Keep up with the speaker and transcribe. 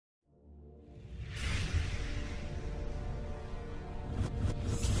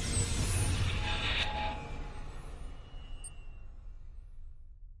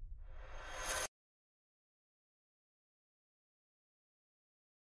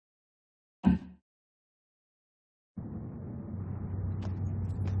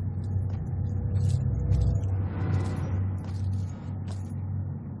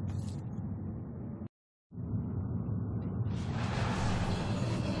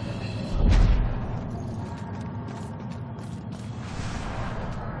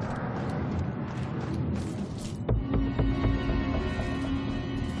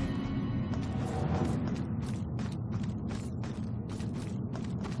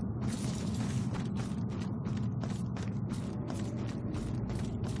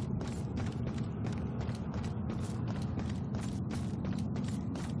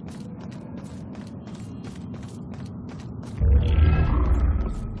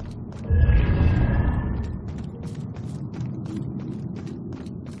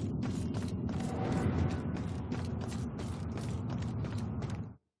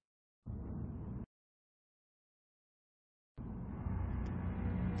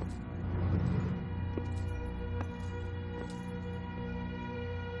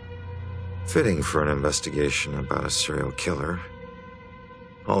Fitting for an investigation about a serial killer.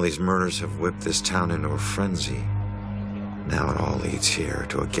 All these murders have whipped this town into a frenzy. Now it all leads here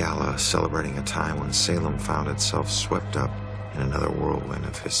to a gala celebrating a time when Salem found itself swept up in another whirlwind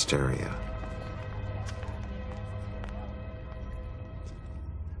of hysteria.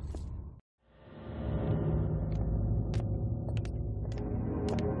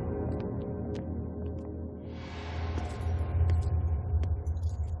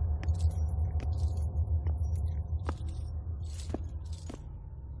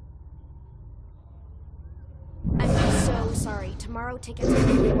 Tomorrow, tickets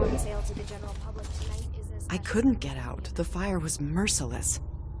will be on sale to the general public. Tonight is a special... I couldn't get out. The fire was merciless.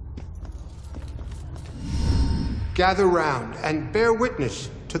 Gather round and bear witness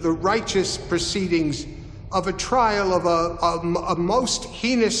to the righteous proceedings of a trial of a most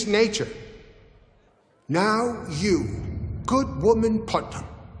heinous nature. Now you, good woman Putnam,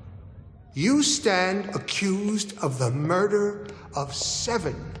 you stand accused of the murder of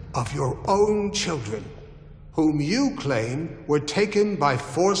 7 of your own children, whom you claim were taken by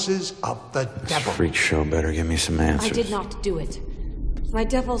forces of the devil. This freak show better give me some answers. I did not do it. My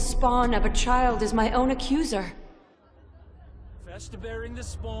devil spawn of a child is my own accuser. Confess to bearing the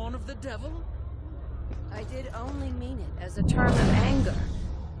spawn of the devil? I did only mean it as a term of anger,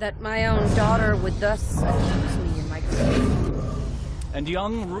 that my own daughter would thus accuse me in my grave. And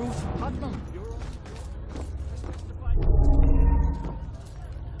young Ruth Putnam,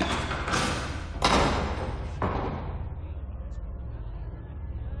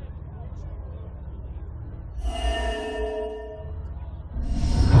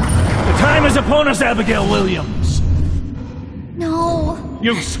 upon us, Abigail Williams. No.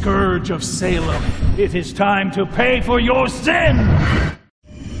 You scourge of Salem, it is time to pay for your sin!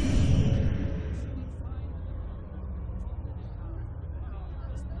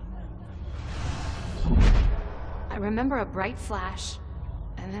 I remember a bright flash,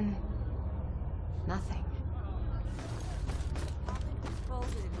 and then nothing.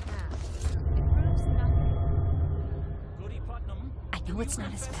 I know it's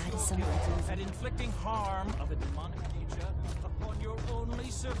not as bad as some others. At inflicting harm of a demonic nature upon your only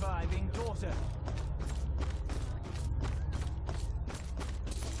surviving daughter.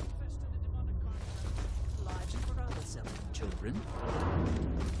 Lives for other children.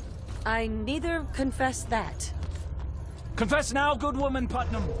 I neither confess that. Confess now, good woman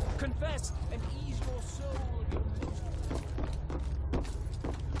Putnam. Confess and ease your soul of your misery.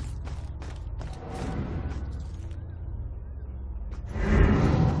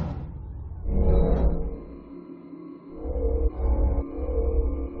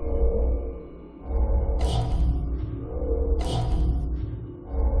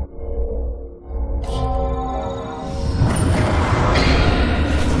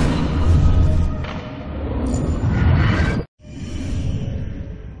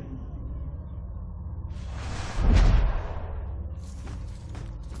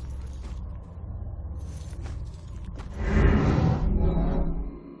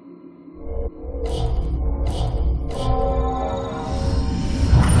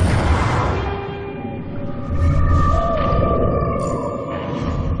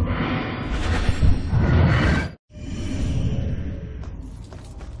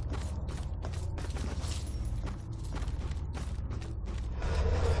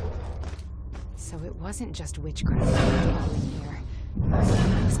 So it wasn't just witchcraft here. It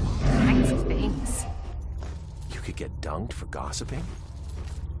was all kinds of things. You could get dunked for gossiping?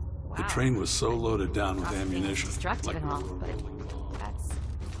 Wow. The train was so loaded down with ammunition. Destructive and all, but that's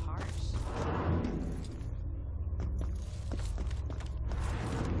harsh.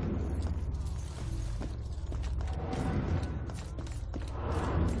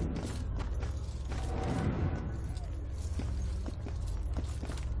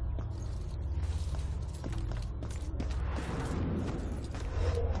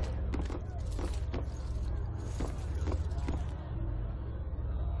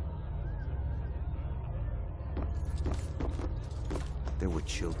 There were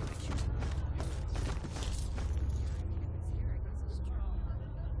children accused.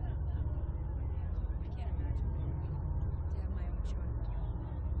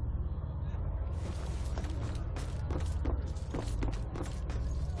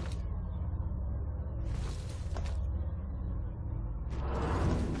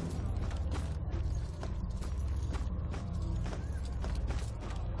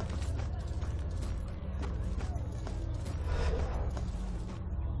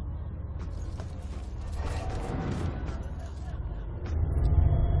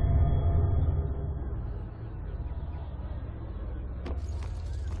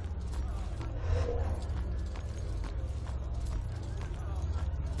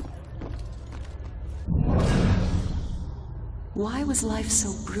 Why was life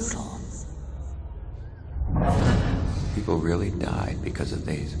so brutal? People really died because of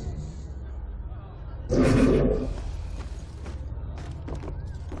these.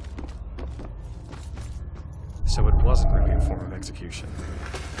 So it wasn't really a form of execution.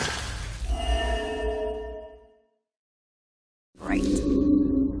 Right.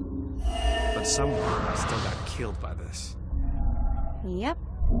 But someone still got killed by this. Yep.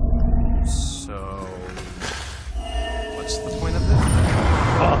 So... what's the point of this?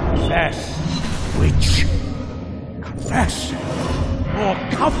 Confess, witch. Confess. Your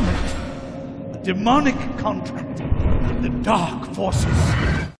covenant. A demonic contract with the dark forces.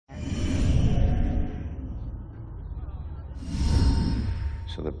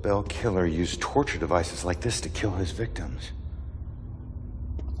 So the Bell Killer used torture devices like this to kill his victims.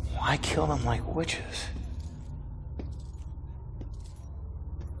 Why kill them like witches?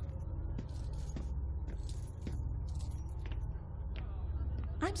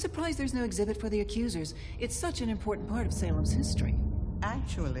 I'm surprised there's no exhibit for the accusers. It's such an important part of Salem's history.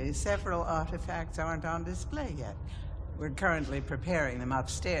 Actually, several artifacts aren't on display yet. We're currently preparing them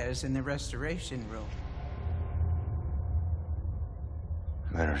upstairs in the restoration room.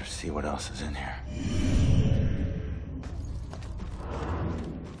 Better see what else is in here.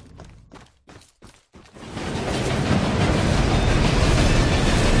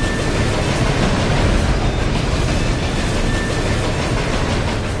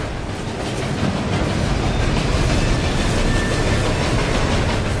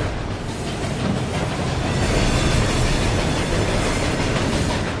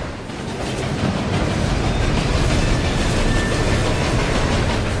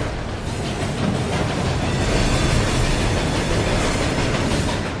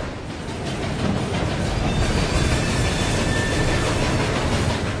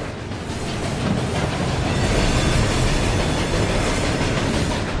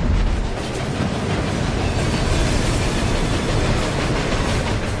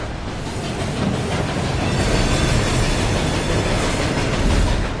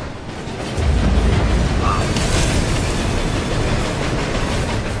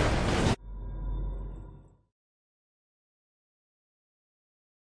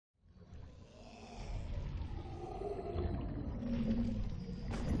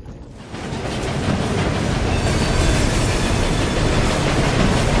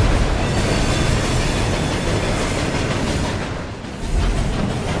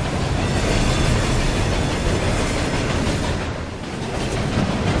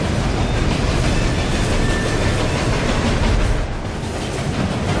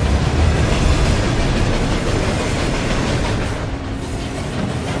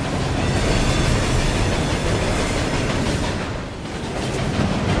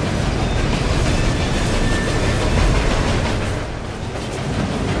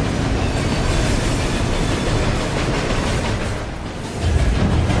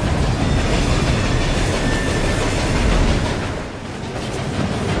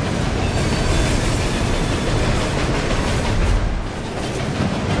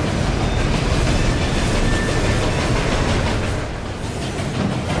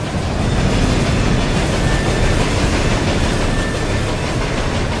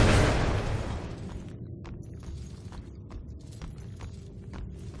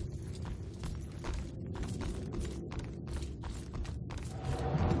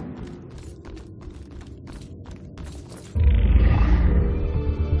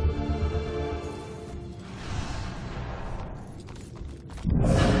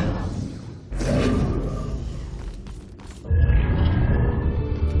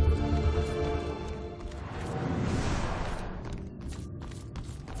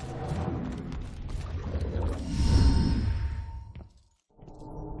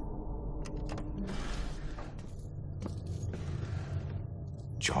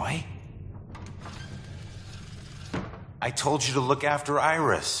 Joy? I told you to look after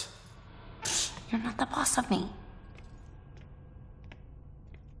Iris. You're not the boss of me.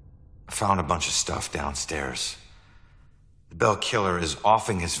 I found a bunch of stuff downstairs. The Bell Killer is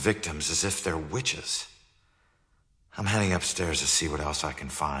offing his victims as if they're witches. I'm heading upstairs to see what else I can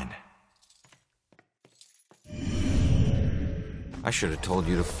find. I should have told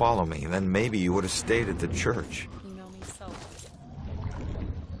you to follow me, and then maybe you would have stayed at the church. You know me so well.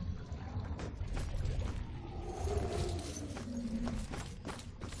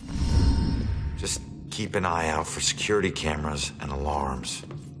 Just keep an eye out for security cameras and alarms.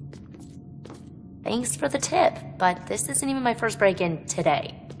 Thanks for the tip, but this isn't even my first break-in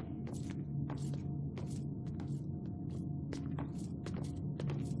today.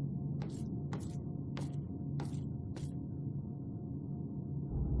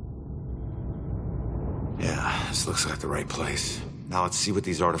 This looks like the right place. Now let's see what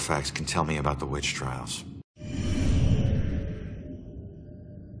these artifacts can tell me about the witch trials.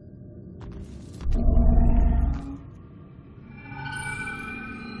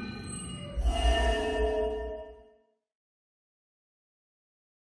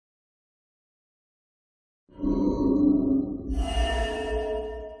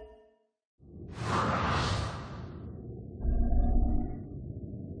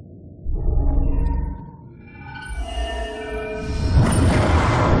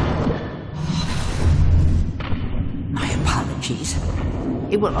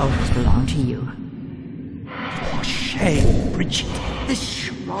 It will always belong to you. For shame, Bridget. This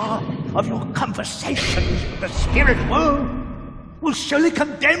shroud of your conversations with the spirit world will surely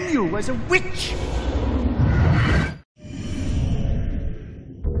condemn you as a witch.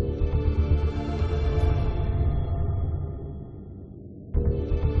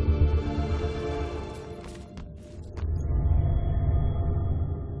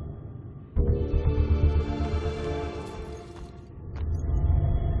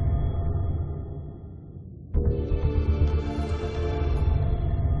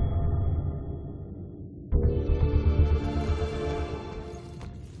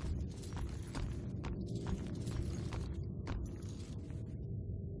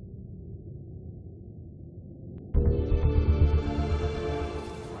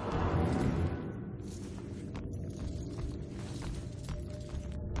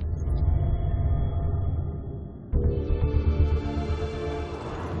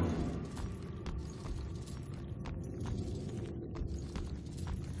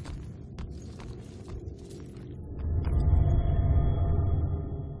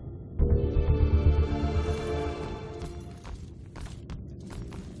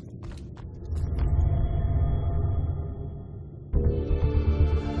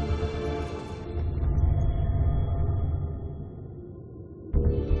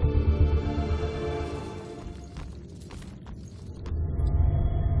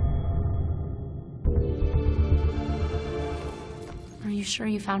 Are you sure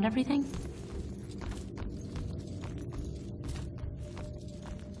you found everything?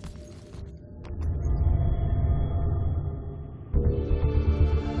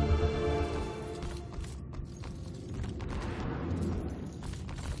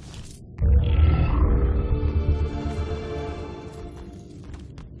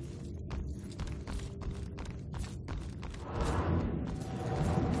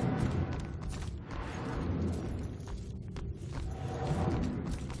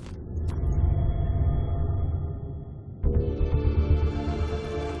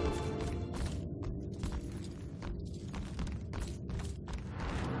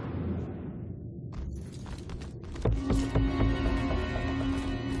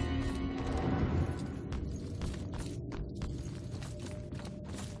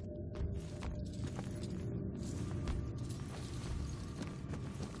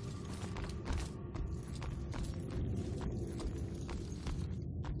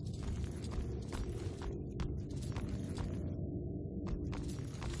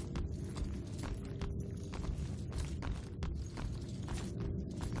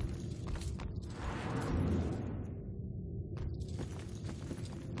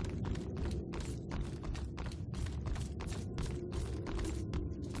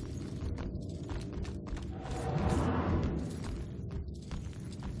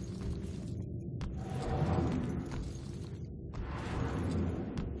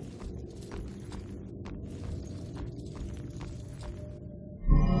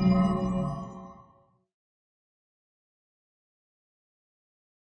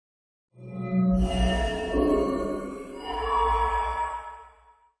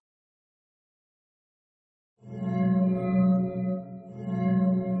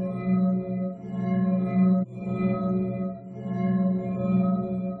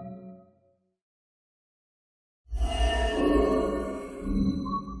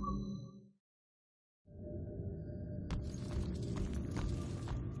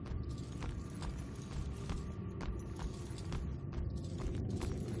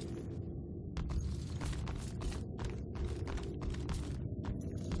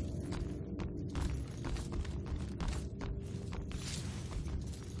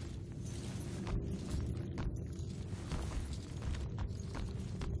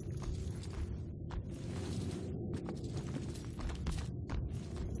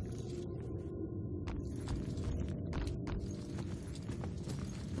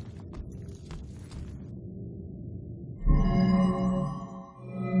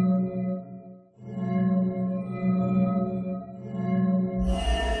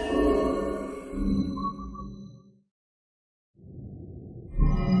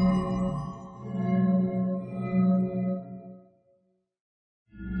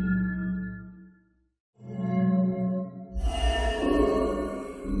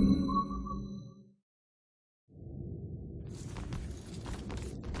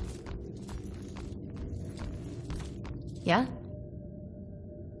 Yeah?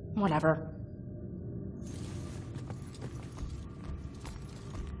 Whatever.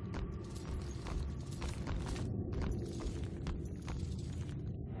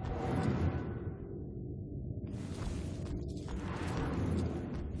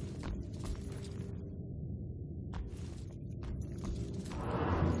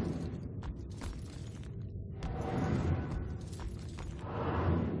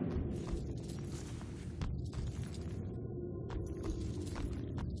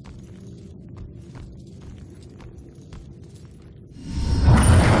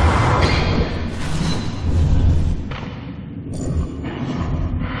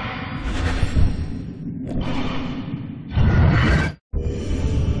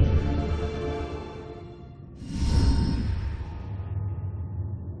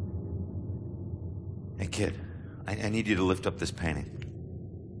 Hey, kid. I need you to lift up this painting.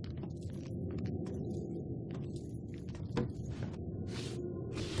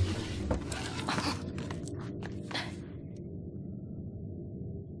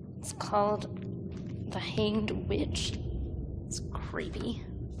 It's called The Hanged Witch. It's creepy.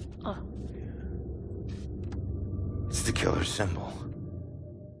 Oh. It's the killer's symbol.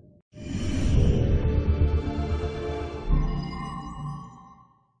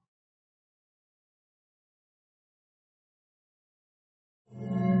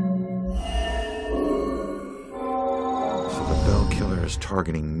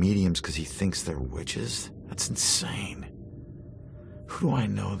 Targeting mediums because he thinks they're witches? That's insane. Who do I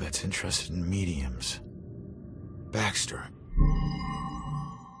know that's interested in mediums? Baxter.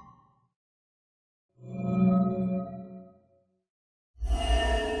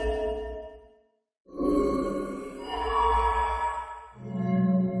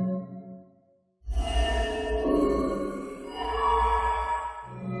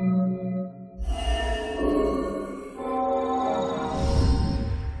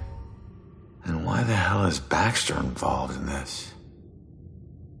 Why the hell is Baxter involved in this?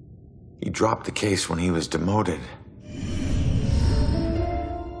 He dropped the case when he was demoted.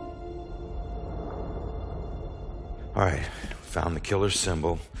 All right, found the killer's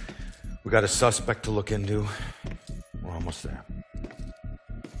symbol. We got a suspect to look into. We're almost there.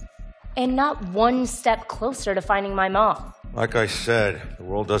 And not one step closer to finding my mom. Like I said, the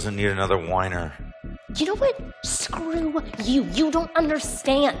world doesn't need another whiner. You know what? Screw you. You don't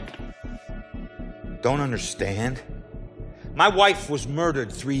understand. Don't understand? My wife was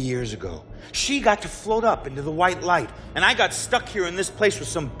murdered 3 years ago. She got to float up into the white light, and I got stuck here in this place with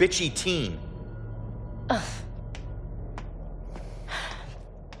some bitchy teen. Ugh.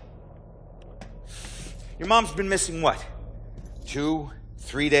 Your mom's been missing what? 2,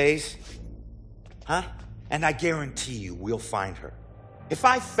 3 days? Huh? And I guarantee you we'll find her.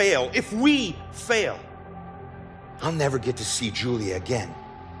 If we fail, I'll never get to see Julia again.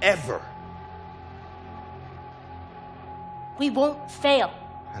 Ever. We won't fail.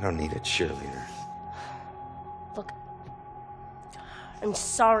 I don't need a cheerleader. Look, I'm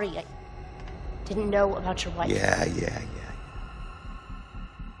sorry. I didn't know about your wife. Yeah.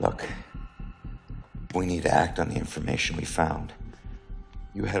 Look, we need to act on the information we found.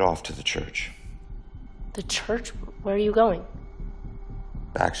 You head off to the church. The church? Where are you going?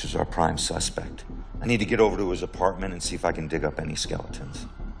 Baxter's our prime suspect. I need to get over to his apartment and see if I can dig up any skeletons.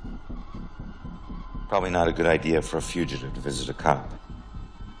 Probably not a good idea for a fugitive to visit a cop.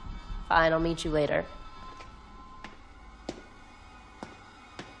 Fine, I'll meet you later.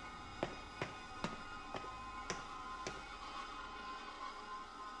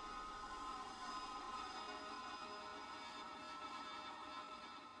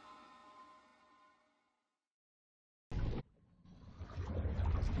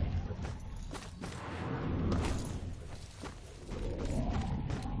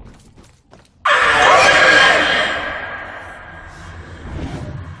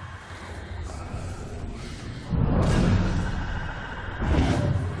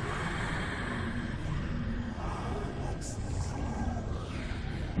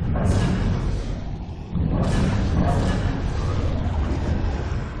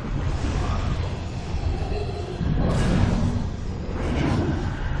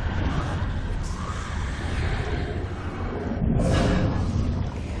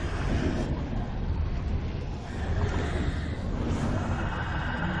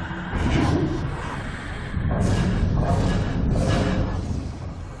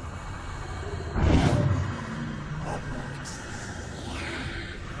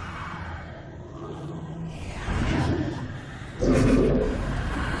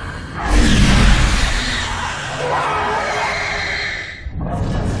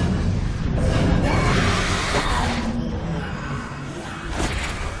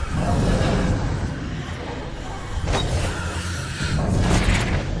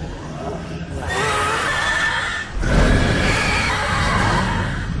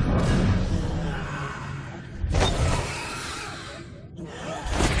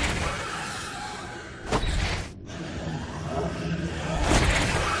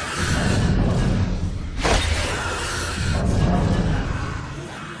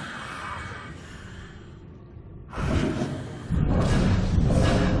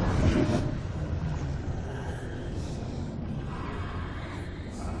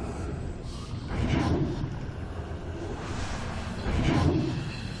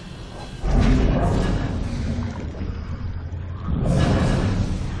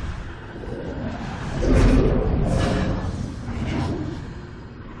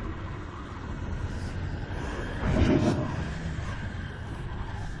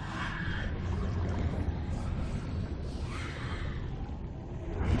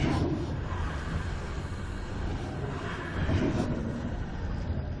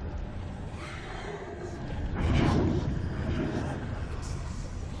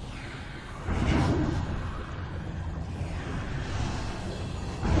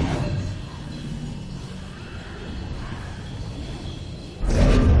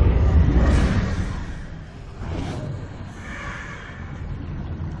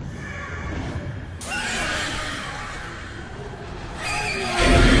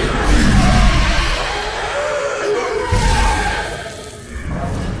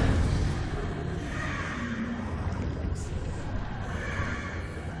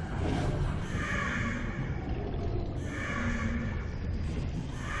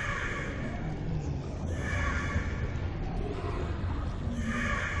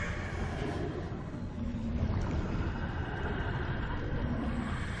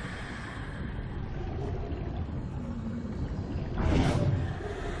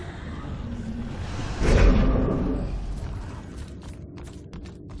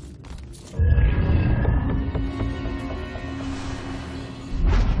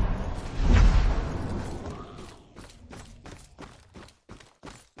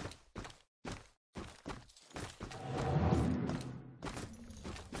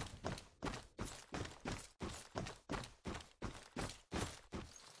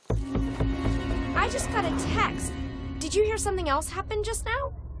 I just got a text. Did you hear something else happen just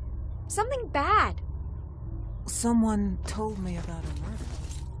now? Something bad. Someone told me about a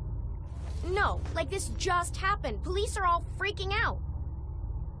murder. No, like this just happened. Police are all freaking out.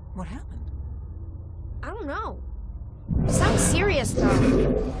 What happened? I don't know. Sounds serious,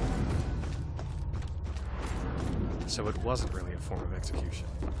 though. So it wasn't really a form of execution.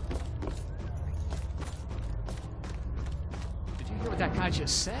 Did you hear what that guy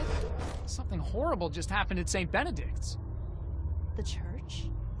just said? Something horrible just happened at St. Benedict's. The church?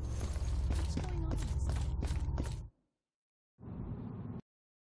 What's going on in this town?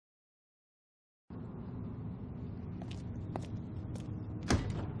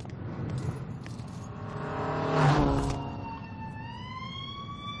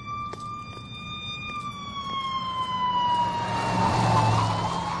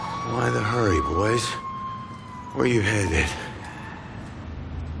 Why the hurry, boys? Where you headed?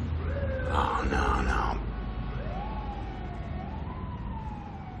 Oh, no.